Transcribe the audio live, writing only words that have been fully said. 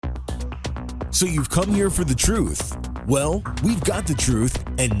So you've come here for the truth. Well, we've got the truth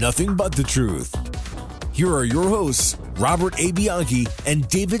and nothing but the truth. Here are your hosts, Robert A. Bianchi and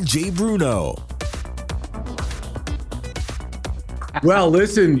David J. Bruno. Well,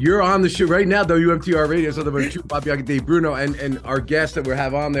 listen, you're on the show right now, WMTR Radio, so the truth, Bob Bianchi, Dave Bruno, and our guest that we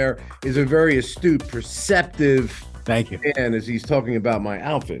have on there is a very astute, perceptive Thank you. man as he's talking about my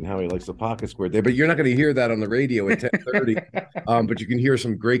outfit and how he likes the pocket square there. But you're not going to hear that on the radio at 10:30. But you can hear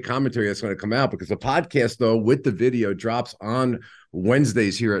some great commentary that's going to come out because the podcast, though, with the video drops on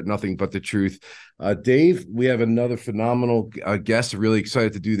Wednesdays here at Nothing But the Truth. Dave, we have another phenomenal guest. Really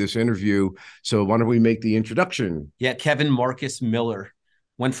excited to do this interview. So why don't we make the introduction? Yeah, Kevin Marcus Miller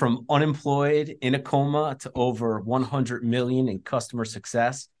went from unemployed in a coma to over 100 million in customer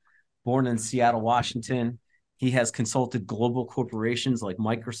success. Born in Seattle, Washington, he has consulted global corporations like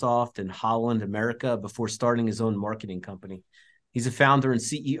Microsoft and Holland America before starting his own marketing company. He's a founder and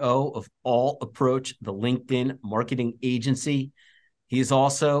CEO of All Approach, the LinkedIn marketing agency. He is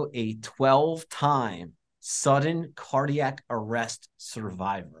also a 12-time sudden cardiac arrest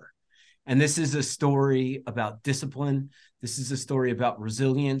survivor. And this is a story about discipline. This is a story about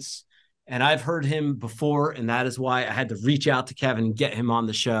resilience. And I've heard him before, and that is why I had to reach out to Kevin and get him on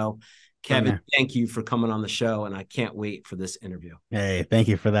the show. Kevin, thank you for coming on the show, and I can't wait for this interview. Hey, thank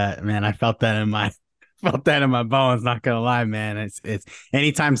you for that, man. I felt that in my bones, not gonna lie, man. It's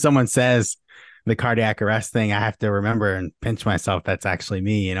anytime someone says the cardiac arrest thing, I have to remember and pinch myself. That's actually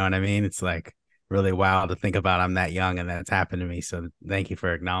me. You know what I mean? It's like really wild to think about. I'm that young and that's happened to me. So thank you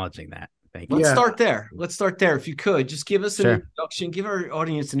for acknowledging that. Thank you. Let's start there. If you could just give us an introduction, give our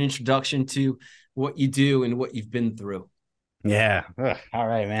audience an introduction to what you do and what you've been through. Yeah. Ugh. All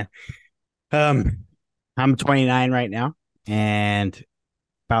right, man. I'm 29 right now, and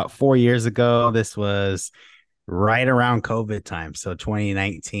about 4 years ago, this was right around COVID time. So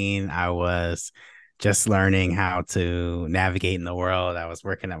 2019, I was just learning how to navigate in the world. I was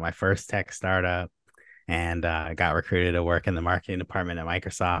working at my first tech startup, and I got recruited to work in the marketing department at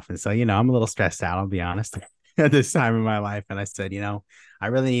Microsoft. And so, I'm a little stressed out, I'll be honest, at this time in my life. And I said, I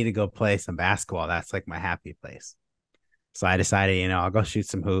really need to go play some basketball. That's like my happy place. So I decided, I'll go shoot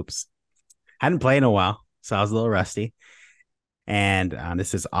some hoops. Hadn't played in a while, so I was a little rusty. And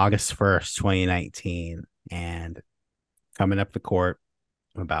this is August 1st, 2019. And coming up the court,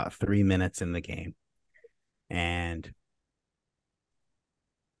 about 3 minutes in the game. And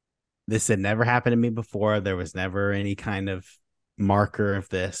this had never happened to me before. There was never any kind of marker of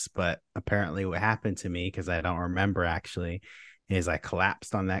this. But apparently what happened to me, because I don't remember actually, is I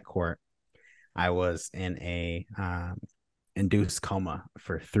collapsed on that court. I was in a induced coma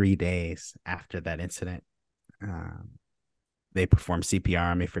for 3 days after that incident. They performed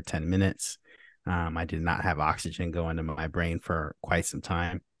CPR on me for 10 minutes. I did not have oxygen going to my brain for quite some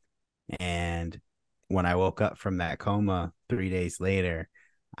time. And when I woke up from that coma 3 days later,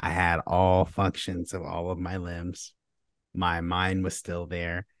 I had all functions of all of my limbs. My mind was still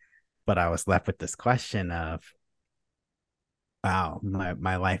there, but I was left with this question of, wow,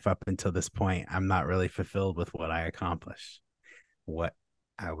 my life up until this point, I'm not really fulfilled with what I accomplished, what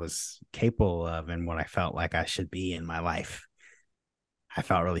I was capable of, and what I felt like I should be in my life. I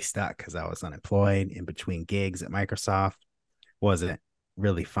felt really stuck because I was unemployed in between gigs at Microsoft, wasn't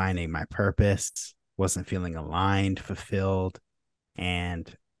really finding my purpose, wasn't feeling aligned, fulfilled,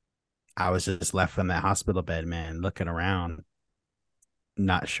 and I was just left on that hospital bed, man, looking around,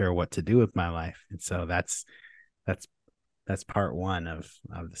 not sure what to do with my life. And so that's part one of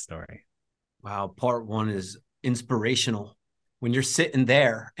the story. Wow. Part one is inspirational. When you're sitting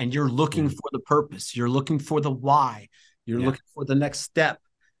there and you're looking for the purpose, you're looking for the why, you're looking for the next step.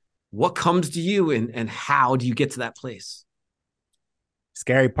 What comes to you and how do you get to that place?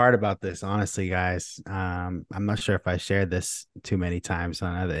 Scary part about this, honestly, guys. I'm not sure if I shared this too many times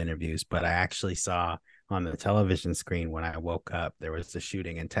on other interviews, but I actually saw on the television screen when I woke up, there was a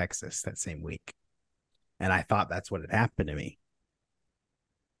shooting in Texas that same week. And I thought that's what had happened to me.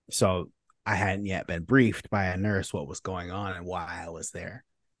 So I hadn't yet been briefed by a nurse what was going on and why I was there.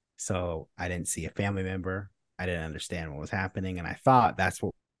 So I didn't see a family member. I didn't understand what was happening. And I thought that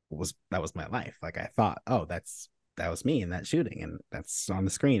was my life. Like I thought, oh, that was me in that shooting, and that's on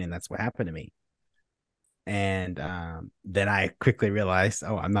the screen, and that's what happened to me. And then I quickly realized,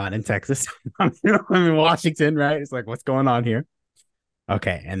 oh, I'm not in Texas. I'm in Washington, right? It's like, what's going on here?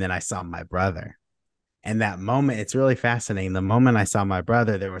 Okay. And then I saw my brother. And that moment, it's really fascinating. The moment I saw my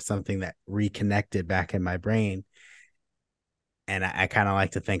brother, there was something that reconnected back in my brain. And I kind of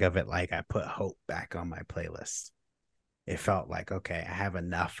like to think of it like I put hope back on my playlist. It felt like, okay, I have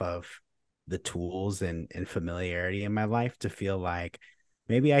enough of the tools and familiarity in my life to feel like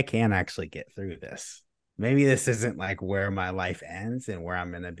maybe I can actually get through this. Maybe this isn't like where my life ends and where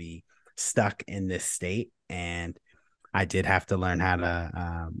I'm going to be stuck in this state. And I did have to learn how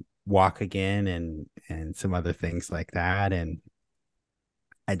to walk again and some other things like that. And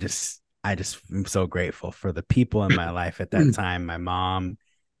I just am so grateful for the people in my life at that time. My mom,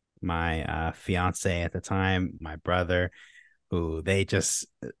 my fiance at the time, my brother, who they just,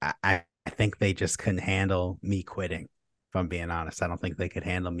 I think they just couldn't handle me quitting. If I'm being honest, I don't think they could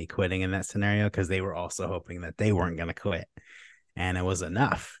handle me quitting in that scenario, because they were also hoping that they weren't going to quit. And it was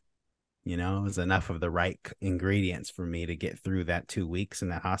enough. You know, it was enough of the right ingredients for me to get through that 2 weeks in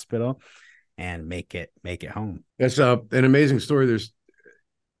that hospital and make it home. That's an amazing story.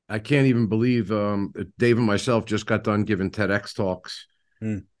 I can't even believe Dave and myself just got done giving TEDx talks,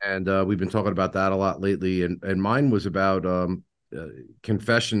 and we've been talking about that a lot lately. And mine was about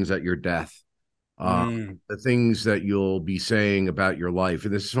confessions at your death, the things that you'll be saying about your life.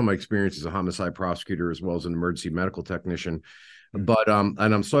 And this is from my experience as a homicide prosecutor as well as an emergency medical technician. But and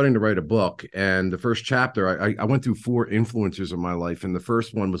I'm starting to write a book, and the first chapter, I went through 4 influencers of my life, and the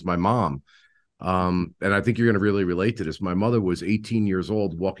first one was my mom. And I think you're going to really relate to this. My mother was 18 years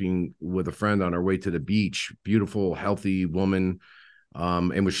old, walking with a friend on her way to the beach, beautiful, healthy woman,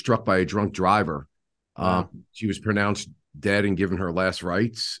 and was struck by a drunk driver. Wow. She was pronounced dead and given her last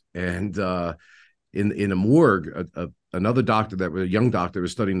rites. And in a morgue, another doctor, a young doctor,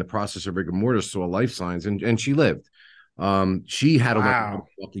 was studying the process of rigor mortis, saw life signs, and she lived. She had to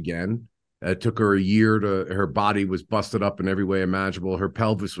walk again. It took her a year her body was busted up in every way imaginable. Her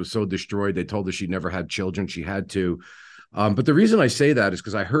pelvis was so destroyed. They told her she never had children. She had to. But the reason I say that is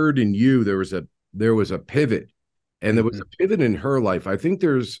because I heard in you, there was a pivot, and there was a pivot in her life. I think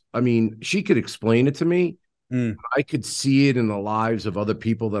she could explain it to me. I could see it in the lives of other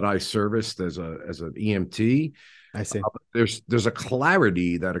people that I serviced as an EMT. I see. There's a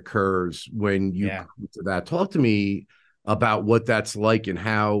clarity that occurs when you come to that. Talk to me about what that's like and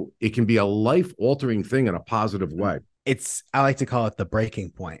how it can be a life-altering thing in a positive way. I like to call it the breaking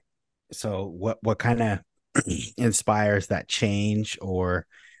point. So what kind of inspires that change or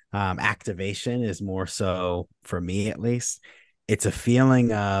activation is more so, for me at least, it's a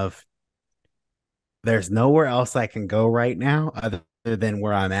feeling of there's nowhere else I can go right now other than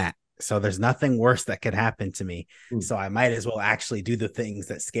where I'm at. So there's nothing worse that could happen to me. So I might as well actually do the things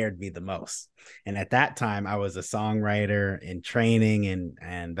that scared me the most. And at that time, I was a songwriter in training,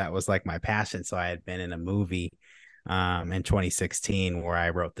 and that was like my passion. So I had been in a movie in 2016 where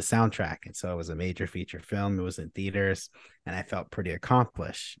I wrote the soundtrack. And so it was a major feature film. It was in theaters, and I felt pretty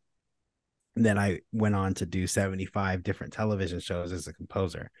accomplished. And then I went on to do 75 different television shows as a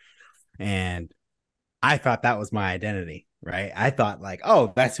composer. And I thought that was my identity, right? I thought like,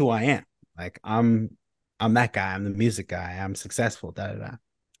 oh, that's who I am. Like I'm that guy. I'm the music guy. I'm successful. Da da da.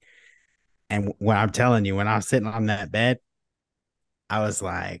 And when I'm telling you, when I was sitting on that bed, I was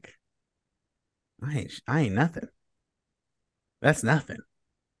like, I ain't nothing. That's nothing.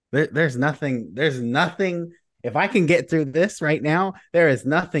 There's nothing. There's nothing. If I can get through this right now, there is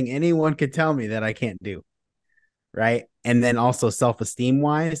nothing anyone could tell me that I can't do. Right. And then also self-esteem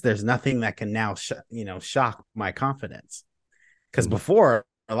wise, there's nothing that can now, shock my confidence. Because before,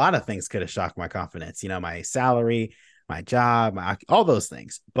 a lot of things could have shocked my confidence, my salary, my job, all those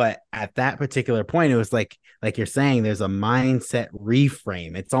things. But at that particular point, it was like you're saying, there's a mindset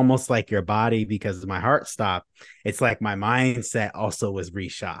reframe. It's almost like your body, because my heart stopped. It's like my mindset also was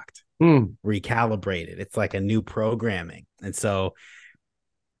reshocked, recalibrated. It's like a new programming. And so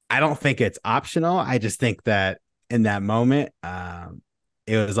I don't think it's optional. I just think that in that moment,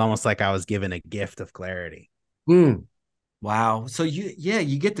 it was almost like I was given a gift of clarity. Wow. So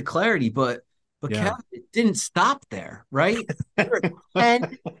you get the clarity, but Kevin, it didn't stop there, right? You're a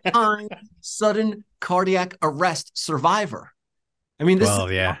 10-time sudden cardiac arrest survivor. I mean, this is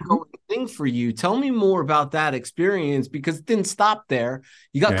an ongoing thing for you. Tell me more about that experience, because it didn't stop there.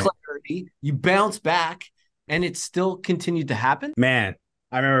 You got clarity, you bounced back, and it still continued to happen. Man,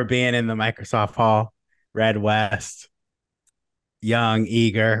 I remember being in the Microsoft Hall, Red West, young,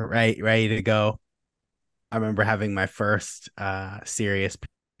 eager, ready to go. I remember having my first serious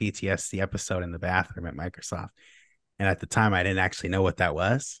PTSD episode in the bathroom at Microsoft. And at the time, I didn't actually know what that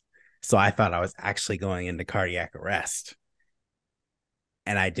was. So I thought I was actually going into cardiac arrest.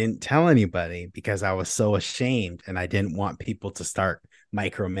 And I didn't tell anybody because I was so ashamed, and I didn't want people to start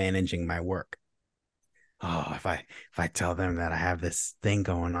micromanaging my work. Oh, if I tell them that I have this thing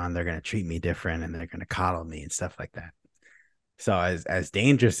going on, they're going to treat me different, and they're going to coddle me and stuff like that. So as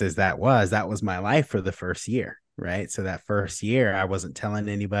dangerous as that was my life for the first year, right? So that first year, I wasn't telling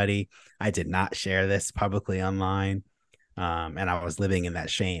anybody. I did not share this publicly online. And I was living in that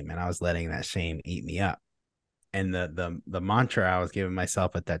shame, and I was letting that shame eat me up. And the mantra I was giving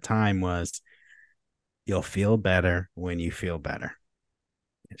myself at that time was, you'll feel better when you feel better.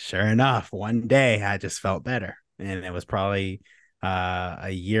 And sure enough, one day I just felt better. And it was probably a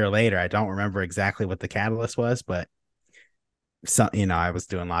year later. I don't remember exactly what the catalyst was, but I was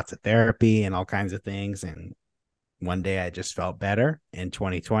doing lots of therapy and all kinds of things. And one day I just felt better in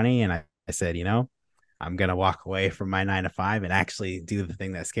 2020. And I said, I'm going to walk away from my 9 to 5 and actually do the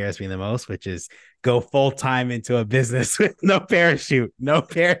thing that scares me the most, which is go full time into a business with no parachute,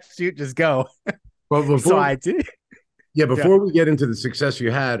 just go. Well, So I did. Yeah. Before we get into the success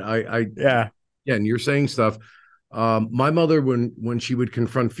you had, Yeah. And you're saying stuff. My mother, when she would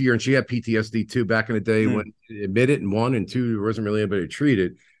confront fear, and she had PTSD too back in the day, when she admitted, and 1 and 2, there wasn't really anybody to treat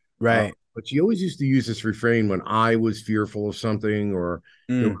it. Right. But she always used to use this refrain when I was fearful of something or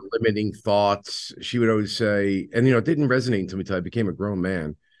there were limiting thoughts. She would always say, and it didn't resonate to me until I became a grown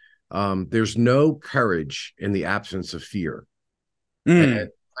man. There's no courage in the absence of fear. And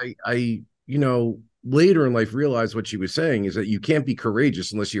I later in life realized what she was saying is that you can't be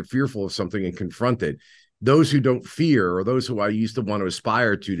courageous unless you're fearful of something and confront it. Those who don't fear, or those who I used to want to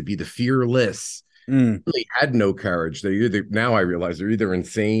aspire to be the fearless, really had no courage. Now I realize they're either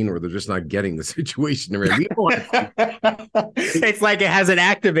insane or they're just not getting the situation they're in. It's like it hasn't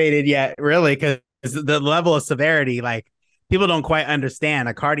activated yet, really, because the level of severity, like, people don't quite understand.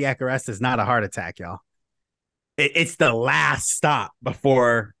 A cardiac arrest is not a heart attack, y'all. It's the last stop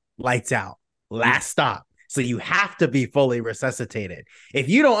before lights out. Last stop. So you have to be fully resuscitated. If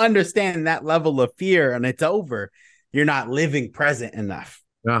you don't understand that level of fear and it's over, you're not living present enough.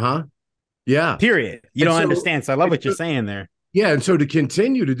 Yeah. Period. You don't understand. So I love what you're saying there. Yeah. And so to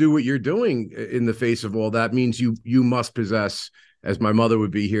continue to do what you're doing in the face of all that means you must possess, as my mother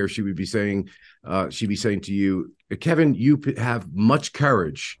would be here, she'd be saying to you, Kevin, you have much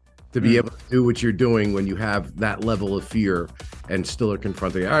courage to be able to do what you're doing when you have that level of fear and still are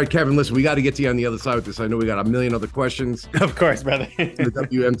confronting it. All right, Kevin, listen, we got to get to you on the other side with this. I know we got a million other questions. Of course, brother. The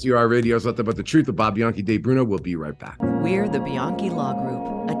WMTR Radio is Nothing But the Truth. Bob Bianchi, Dave Bruno. We'll be right back. We're the Bianchi Law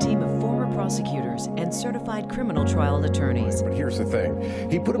Group, a team of former prosecutors and certified criminal trial attorneys. But here's the thing.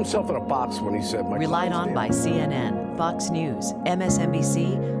 He put himself in a box when he said, relied on by CNN, Fox News,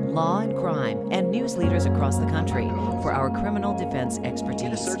 MSNBC, Law and Crime, and news leaders across the country for our criminal defense expertise.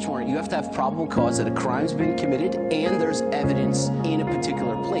 In a search warrant, you have to have probable cause that a crime's been committed and there's evidence in a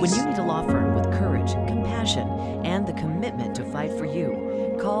particular place. When you need a law firm with courage, compassion, and the commitment to fight for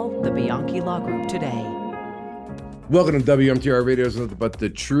you, call the Bianchi Law Group today. Welcome to WMTR Radio's Nothing But the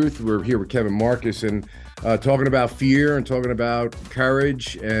Truth. We're here with Kevin Marcus and talking about fear and talking about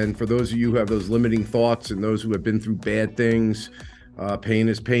courage. And for those of you who have those limiting thoughts and those who have been through bad things, pain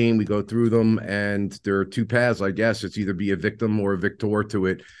is pain. We go through them, and there are two paths, I guess. It's either be a victim or a victor to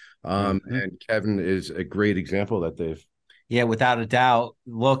it. And Kevin is a great example of that, Dave. Yeah, without a doubt.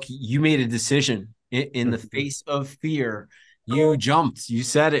 Look, you made a decision in the face of fear. You jumped. You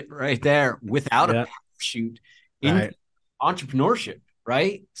said it right there, without a parachute in entrepreneurship,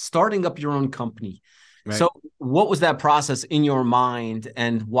 right? Starting up your own company. Right. So what was that process in your mind,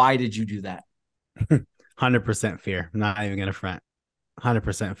 and why did you do that? 100% fear. I'm not even going to front.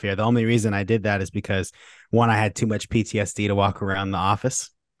 100% fear. The only reason I did that is because, one, I had too much PTSD to walk around the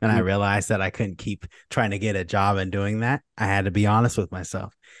office. And I realized that I couldn't keep trying to get a job and doing that. I had to be honest with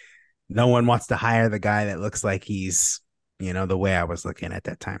myself. No one wants to hire the guy that looks like he's, the way I was looking at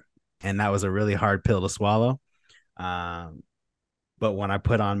that time. And that was a really hard pill to swallow. But when I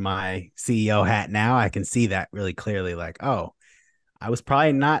put on my CEO hat now, I can see that really clearly, like, oh, I was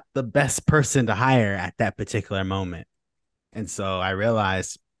probably not the best person to hire at that particular moment. And so I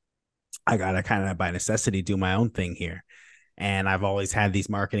realized I got to kind of by necessity do my own thing here. And I've always had these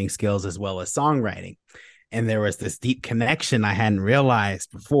marketing skills as well as songwriting. And there was this deep connection I hadn't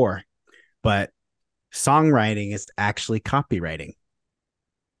realized before. But songwriting is actually copywriting.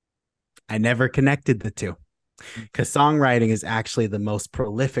 I never connected the two, because songwriting is actually the most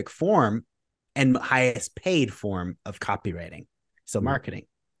prolific form and highest paid form of copywriting. So marketing,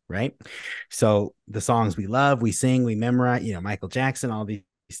 right? So the songs we love, we sing, we memorize, Michael Jackson, all these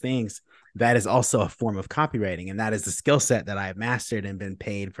things, that is also a form of copywriting. And that is the skill set that I've mastered and been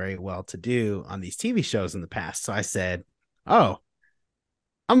paid very well to do on these TV shows in the past. So I said, oh,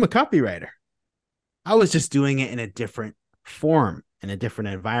 I'm a copywriter. I was just doing it in a different form, in a different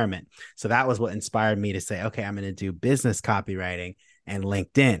environment. So that was what inspired me to say, okay, I'm going to do business copywriting and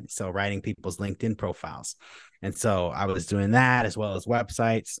LinkedIn. So writing people's LinkedIn profiles. And so I was doing that as well as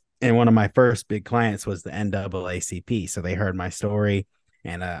websites. And one of my first big clients was the NAACP. So they heard my story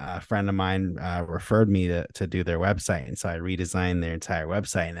And a friend of mine referred me to do their website. And so I redesigned their entire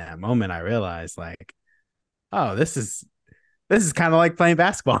website. And at that moment I realized like, oh, this is kind of like playing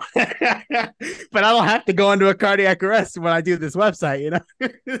basketball, but I don't have to go into a cardiac arrest when I do this website,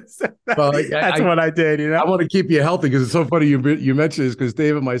 So that's what I did, I want to keep you healthy because it's so funny you mentioned this because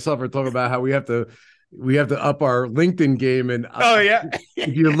Dave and myself are talking about how we have to up our LinkedIn game. And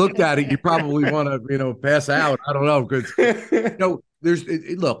if you looked at it, you probably want to, pass out. I don't know because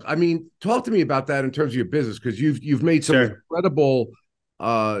look, I mean, talk to me about that in terms of your business because you've made some incredible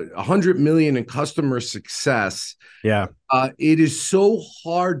 100 million in customer success. Yeah. It is so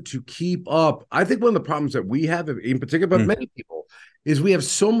hard to keep up. I think one of the problems that we have in particular, but many people, is we have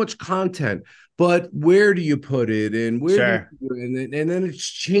so much content, but where do you put it? And where and then it's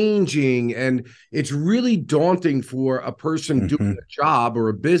changing. And it's really daunting for a person doing a job or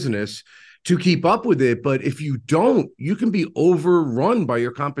a business to keep up with it. But if you don't, you can be overrun by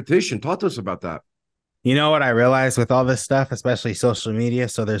your competition. Talk to us about that. You know what I realized with all this stuff, especially social media?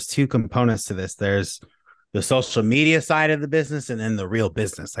 So there's two components to this. There's the social media side of the business and then the real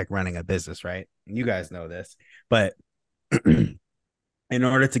business, like running a business, right? You guys know this. But in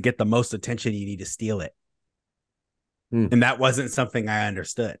order to get the most attention, you need to steal it. And that wasn't something I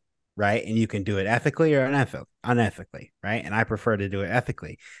understood, right? And you can do it ethically or unethically, right? And I prefer to do it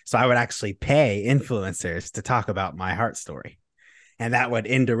ethically. So I would actually pay influencers to talk about my heart story. And that would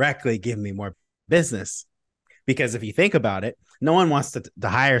indirectly give me more business, because if you think about it, no one wants to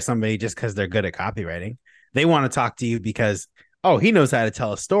hire somebody just because they're good at copywriting. They want to talk to you because, oh, he knows how to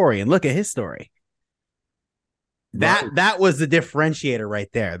tell a story and look at his story. That was the differentiator right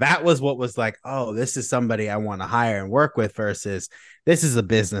there. That was what was like, oh, this is somebody I want to hire and work with versus this is a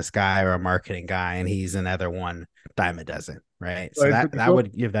business guy or a marketing guy and he's another one dime a dozen, right? So that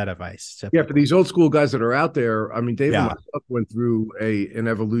would give that advice. Yeah, for these old school guys that are out there, I mean, Dave and myself went through an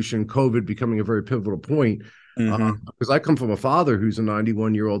evolution, COVID becoming a very pivotal point, because I come from a father who's a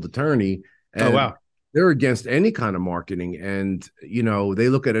 91-year-old attorney. And they're against any kind of marketing. And, they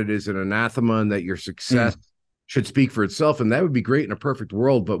look at it as an anathema and that your success should speak for itself. And that would be great in a perfect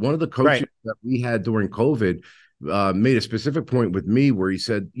world. But one of the coaches that we had during COVID made a specific point with me where he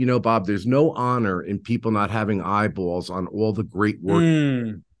said, Bob, there's no honor in people not having eyeballs on all the great work.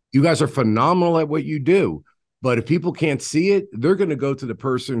 You guys are phenomenal at what you do. But if people can't see it, they're going to go to the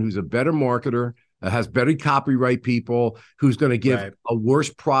person who's a better marketer, has better copyright people, who's going to give a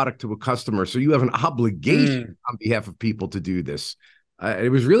worse product to a customer. So you have an obligation on behalf of people to do this.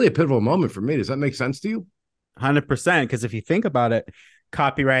 It was really a pivotal moment for me. Does that make sense to you? 100%. Because if you think about it,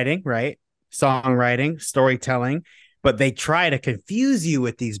 copywriting, right? Songwriting, storytelling, but they try to confuse you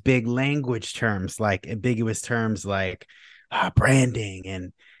with these big language terms, like ambiguous terms like branding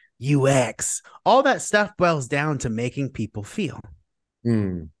and UX. All that stuff boils down to making people feel.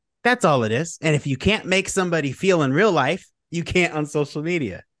 That's all it is. And if you can't make somebody feel in real life, you can't on social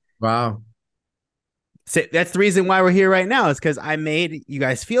media. Wow. So that's the reason why we're here right now, is because I made you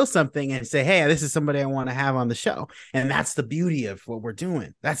guys feel something and say, hey, this is somebody I want to have on the show. And that's the beauty of what we're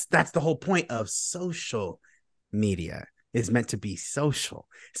doing. That's the whole point of social media, is meant to be social.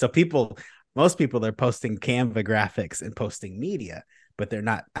 So most people are posting Canva graphics and posting media, but they're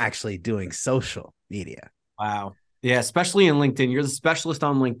not actually doing social media. Wow. Yeah, especially in LinkedIn. You're the specialist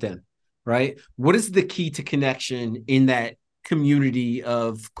on LinkedIn, right? What is the key to connection in that community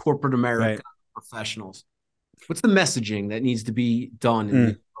of corporate America professionals? What's the messaging that needs to be done in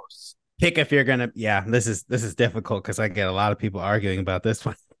these posts? Pick if you're gonna. Yeah, this is difficult because I get a lot of people arguing about this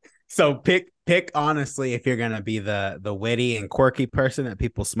one. So pick honestly if you're gonna be the witty and quirky person that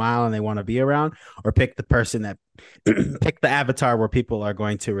people smile and they want to be around, or pick the person that pick the avatar where people are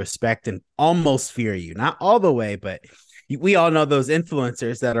going to respect and almost fear you. Not all the way, but we all know those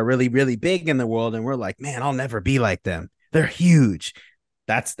influencers that are really, really big in the world, and we're like, man, I'll never be like them. They're huge.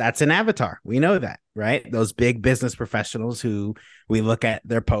 That's an avatar. We know that, right? Those big business professionals who we look at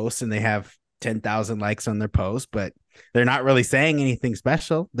their posts and they have 10,000 likes on their post, but they're not really saying anything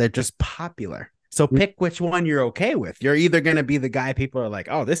special. They're just popular. So pick which one you're okay with. You're either going to be the guy people are like,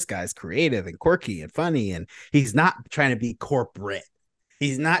 oh, this guy's creative and quirky and funny, and he's not trying to be corporate.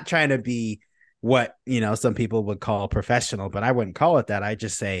 He's not trying to be what, some people would call professional, but I wouldn't call it that. I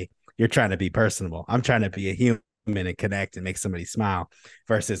just say, you're trying to be personable. I'm trying to be a human and connect and make somebody smile,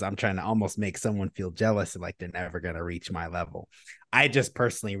 versus I'm trying to almost make someone feel jealous and like they're never going to reach my level. I just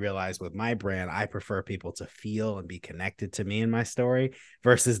personally realized with my brand, I prefer people to feel and be connected to me and my story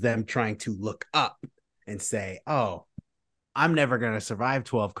versus them trying to look up and say, oh, I'm never going to survive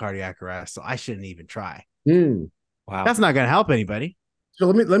 12 cardiac arrests, so I shouldn't even try. Wow. That's not going to help anybody. So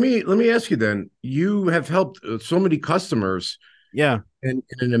let me ask you then, you have helped so many customers. Yeah. And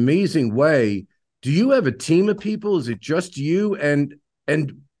in an amazing way. Do you have a team of people? Is it just you? And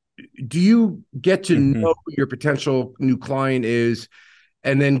do you get to know who your potential new client is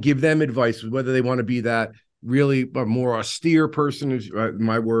and then give them advice whether they want to be that really more austere person, is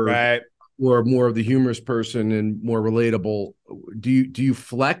my word, Right. or more of the humorous person and more relatable? Do you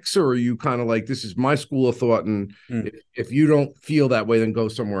flex, or are you kind of like, this is my school of thought, and if you don't feel that way, then go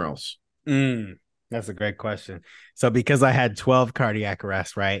somewhere else? That's a great question. So because I had 12 cardiac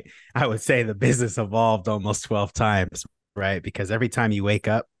arrests, right, I would say the business evolved almost 12 times, right? Because every time you wake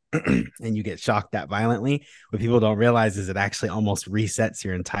up and you get shocked that violently, what people don't realize is it actually almost resets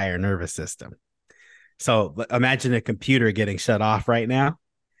your entire nervous system. So imagine a computer getting shut off right now.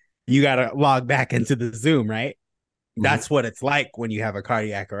 You got to log back into the Zoom, right? That's what it's like when you have a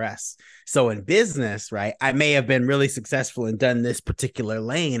cardiac arrest. So in business, right, I may have been really successful and done this particular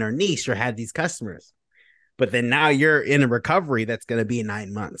lane or niche or had these customers, but then now you're in a recovery that's going to be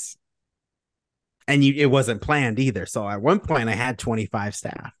 9 months, and it wasn't planned either. So at one point I had 25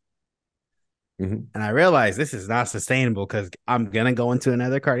 staff, and I realized this is not sustainable because I'm going to go into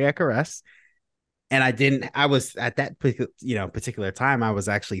another cardiac arrest. And I was at that particular time, I was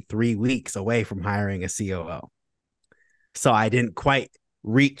actually 3 weeks away from hiring a COO. So I didn't quite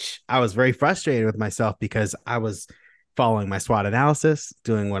reach. I was very frustrated with myself because I was following my SWOT analysis,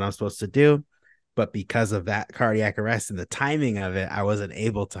 doing what I'm supposed to do. But because of that cardiac arrest and the timing of it, I wasn't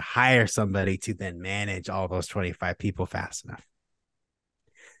able to hire somebody to then manage all those 25 people fast enough.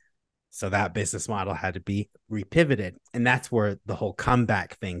 So that business model had to be repivoted. And that's where the whole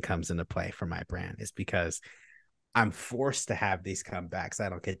comeback thing comes into play for my brand, is because I'm forced to have these comebacks. I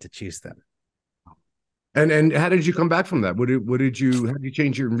don't get to choose them. And how did you come back from that? How did you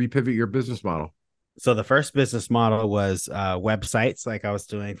change and repivot your business model? So the first business model was websites, like I was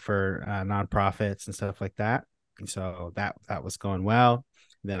doing for nonprofits and stuff like that. And so that was going well.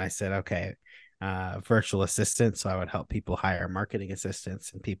 Then I said, okay, virtual assistants. So I would help people hire marketing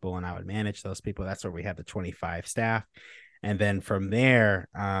assistants and people, and I would manage those people. That's where we had the 25 staff. And then from there,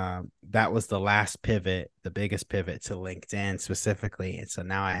 that was the last pivot, the biggest pivot, to LinkedIn specifically. And so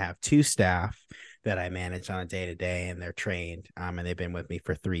now I have 2 staff that I manage on a day-to-day, and they're trained, and they've been with me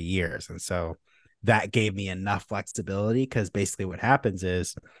for 3 years. And so that gave me enough flexibility, because basically what happens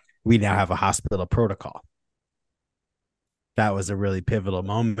is we now have a hospital protocol. That was a really pivotal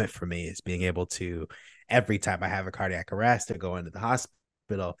moment for me, is being able to, every time I have a cardiac arrest to go into the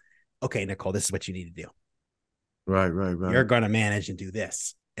hospital, okay, Nicole, this is what you need to do. Right. You're going to manage and do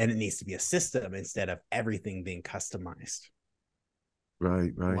this. And it needs to be a system instead of everything being customized.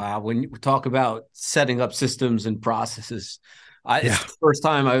 Right. Wow. When you talk about setting up systems and processes, it's the first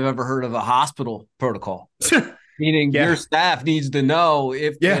time I've ever heard of a hospital protocol. Meaning your staff needs to know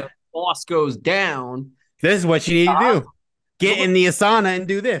if the boss goes down, this is what you need to do. Get in the Asana and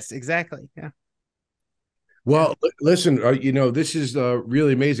do this. Exactly. Yeah. Well, listen, this is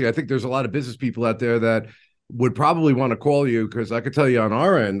really amazing. I think there's a lot of business people out there that would probably want to call you, because I could tell you on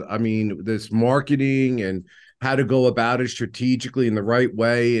our end, I mean, this marketing and how to go about it strategically in the right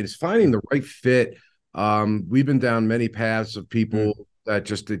way, it's finding the right fit. We've been down many paths of people that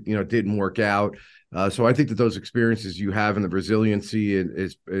just didn't work out. So I think that those experiences you have and the resiliency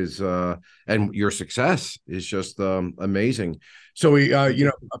is and your success is just amazing. So we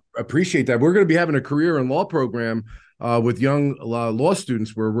appreciate that. We're going to be having a career in law program with young law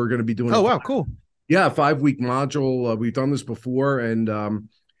students, where we're going to be doing. Oh wow, cool. Yeah, 5-week module. We've done this before, and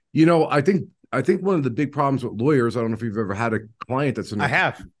I think one of the big problems with lawyers, I don't know if you've ever had a client that's I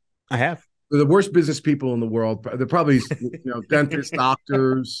have. They're the worst business people in the world. They're probably dentists,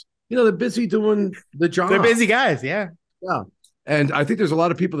 doctors. They're busy doing the job. They're busy guys. Yeah. And I think there's a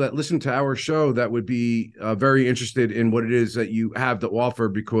lot of people that listen to our show that would be very interested in what it is that you have to offer,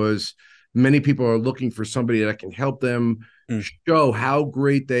 because many people are looking for somebody that can help them show how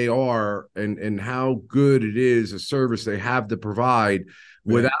great they are and how good it is a service they have to provide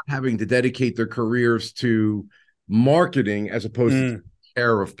without having to dedicate their careers to marketing as opposed to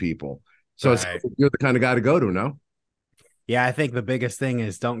care of people. So you're the kind of guy to go to, no? Yeah, I think the biggest thing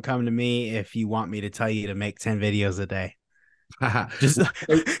is, don't come to me if you want me to tell you to make 10 videos a day.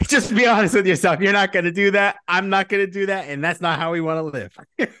 Just be honest with yourself. You're not going to do that. I'm not going to do that. And that's not how we want to live.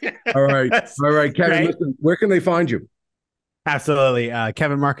 All right. Kevin, right? Listen, where can they find you? Absolutely.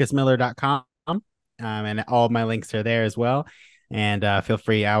 KevinMarcusMiller.com. And all of my links are there as well. And feel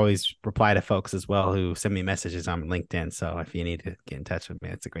free. I always reply to folks as well who send me messages on LinkedIn. So if you need to get in touch with me,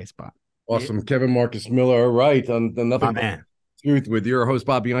 it's a great spot. Awesome. Kevin Marcus Miller. All right. On the Nothing But Truth with your host,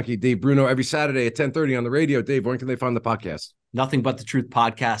 Bob Bianchi, Dave Bruno, every Saturday at 10:30 on the radio. Dave, when can they find the podcast?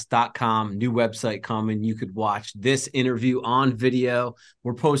 NothingButTheTruthPodcast.com, new website coming. You could watch this interview on video.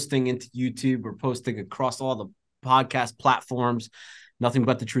 We're posting into YouTube. We're posting across all the podcast platforms.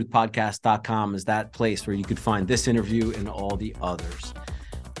 NothingButTheTruthPodcast.com is that place where you could find this interview and all the others.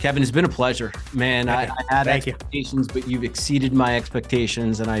 Kevin, it's been a pleasure, man. I had expectations, but you've exceeded my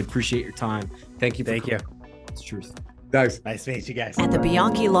expectations, and I appreciate your time. Thank you. Thank you. It's truth. Nice. Nice to meet you guys. At the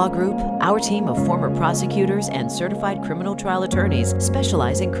Bianchi Law Group, our team of former prosecutors and certified criminal trial attorneys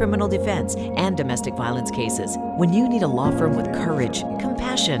specialize in criminal defense and domestic violence cases. When you need a law firm with courage,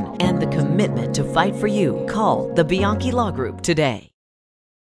 compassion, and the commitment to fight for you, call the Bianchi Law Group today.